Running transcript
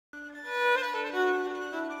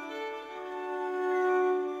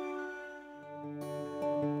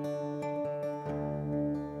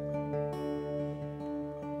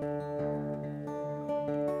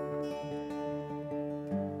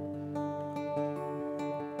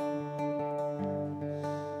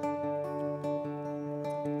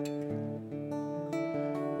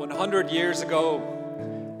100 years ago,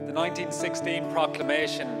 the 1916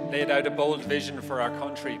 Proclamation laid out a bold vision for our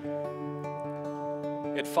country.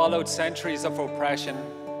 It followed centuries of oppression,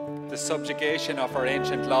 the subjugation of our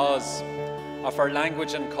ancient laws, of our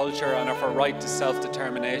language and culture, and of our right to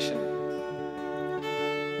self-determination.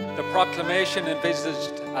 The proclamation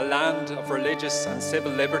envisaged a land of religious and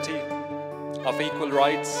civil liberty, of equal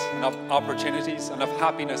rights and of opportunities, and of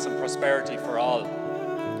happiness and prosperity for all.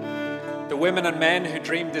 The women and men who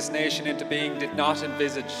dreamed this nation into being did not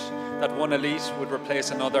envisage that one elite would replace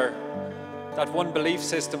another, that one belief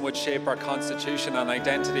system would shape our constitution and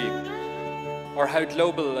identity, or how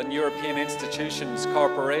global and European institutions,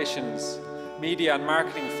 corporations, media and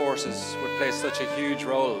marketing forces would play such a huge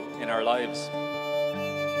role in our lives.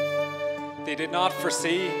 They did not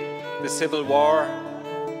foresee the civil war,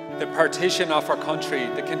 the partition of our country,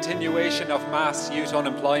 the continuation of mass youth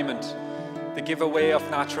unemployment, the giveaway of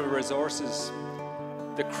natural resources,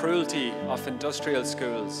 the cruelty of industrial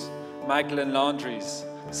schools, Magdalene laundries,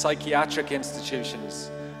 psychiatric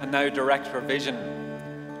institutions, and now direct provision,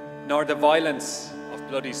 nor the violence of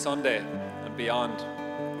Bloody Sunday and beyond.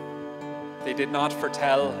 They did not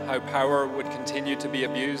foretell how power would continue to be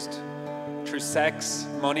abused through sex,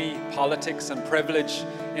 money, politics, and privilege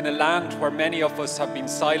in a land where many of us have been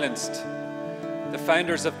silenced. The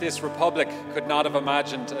founders of this republic could not have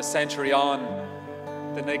imagined a century on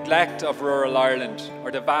the neglect of rural Ireland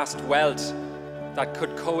or the vast wealth that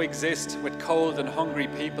could coexist with cold and hungry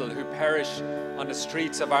people who perish on the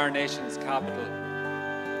streets of our nation's capital.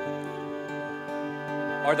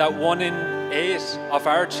 Or that 1 in 8 of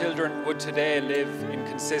our children would today live in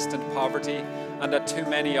consistent poverty, and that too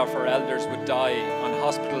many of our elders would die on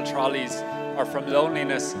hospital trolleys or from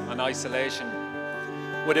loneliness and isolation.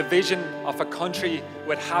 With a vision of a country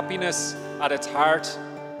with happiness at its heart,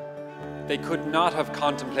 they could not have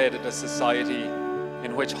contemplated a society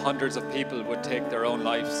in which hundreds of people would take their own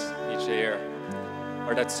lives each year,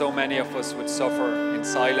 or that so many of us would suffer in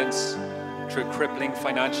silence through crippling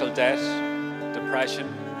financial debt, depression,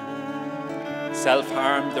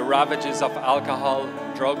 self-harm, the ravages of alcohol,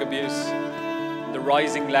 drug abuse, the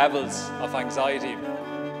rising levels of anxiety.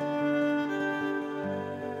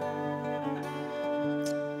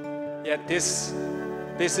 Yet this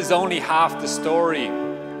is only half the story.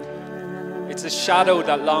 It's a shadow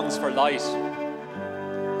that longs for light.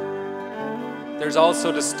 There's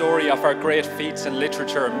also the story of our great feats in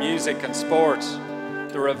literature, music, and sport,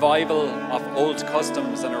 the revival of old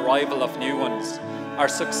customs and arrival of new ones, our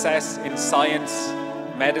success in science,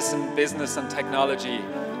 medicine, business, and technology,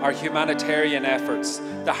 our humanitarian efforts,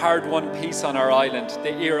 the hard-won peace on our island,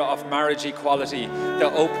 the era of marriage equality,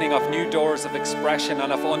 the opening of new doors of expression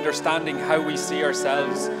and of understanding how we see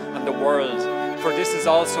ourselves and the world. For this is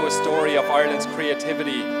also a story of Ireland's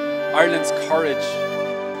creativity, Ireland's courage,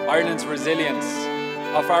 Ireland's resilience,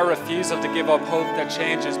 of our refusal to give up hope that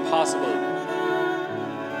change is possible.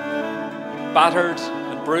 Battered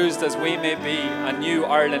and bruised as we may be, a new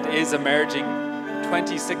Ireland is emerging.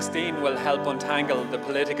 2016 will help untangle the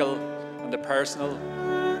political and the personal,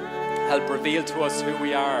 help reveal to us who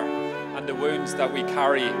we are and the wounds that we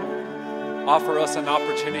carry, offer us an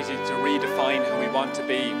opportunity to redefine who we want to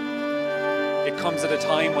be. It comes at a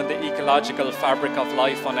time when the ecological fabric of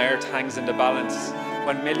life on earth hangs in the balance,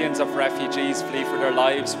 when millions of refugees flee for their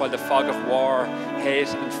lives while the fog of war, hate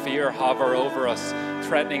and fear hover over us,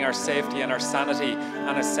 threatening our safety and our sanity,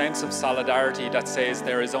 and a sense of solidarity that says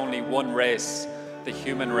there is only one race, the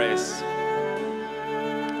human race.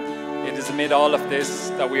 It is amid all of this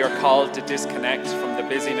that we are called to disconnect from the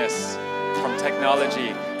busyness, from technology,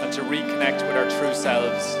 and to reconnect with our true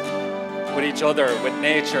selves, with each other, with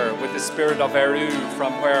nature, with the spirit of Eru,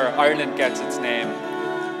 from where Ireland gets its name.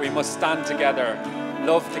 We must stand together,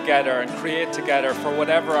 love together, and create together for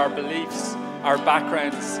whatever our beliefs, our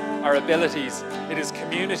backgrounds, our abilities. It is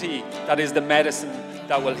community that is the medicine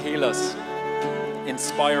that will heal us,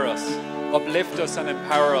 inspire us, uplift us, and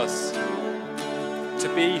empower us to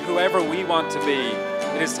be whoever we want to be.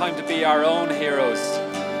 It is time to be our own heroes.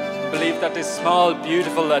 Believe that this small,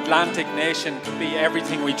 beautiful Atlantic nation can be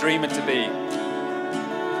everything we dream it to be.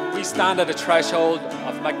 We stand at a threshold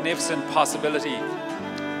of magnificent possibility.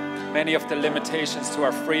 Many of the limitations to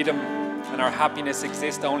our freedom and our happiness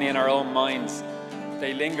exist only in our own minds.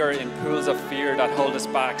 They linger in pools of fear that hold us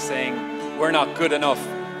back, saying we're not good enough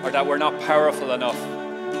or that we're not powerful enough.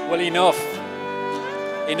 Well, enough.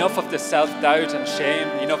 Enough of the self-doubt and shame,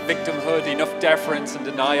 enough victimhood, enough deference and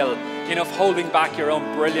denial, enough holding back your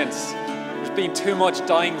own brilliance. There's been too much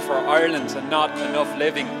dying for Ireland and not enough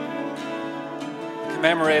living.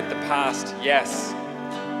 Commemorate the past, yes,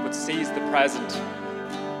 but seize the present.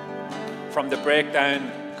 From the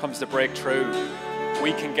breakdown comes to break through.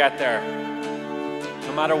 We can get there.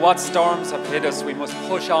 No matter what storms have hit us, we must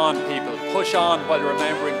push on, people. Push on while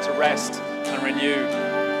remembering to rest and renew.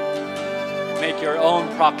 Make your own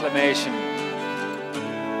proclamation.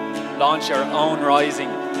 Launch your own rising.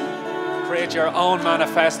 Create your own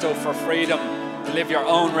manifesto for freedom. Live your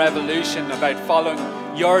own revolution about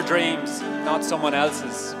following your dreams, not someone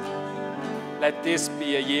else's. Let this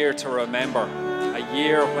be a year to remember. A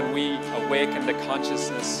year when we awaken the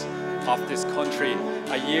consciousness of this country.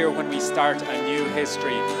 A year when we start a new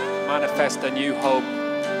history, manifest a new hope,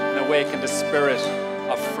 and awaken the spirit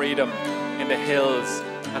of freedom in the hills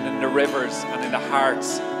and in the rivers and in the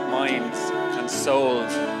hearts, minds and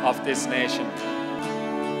souls of this nation.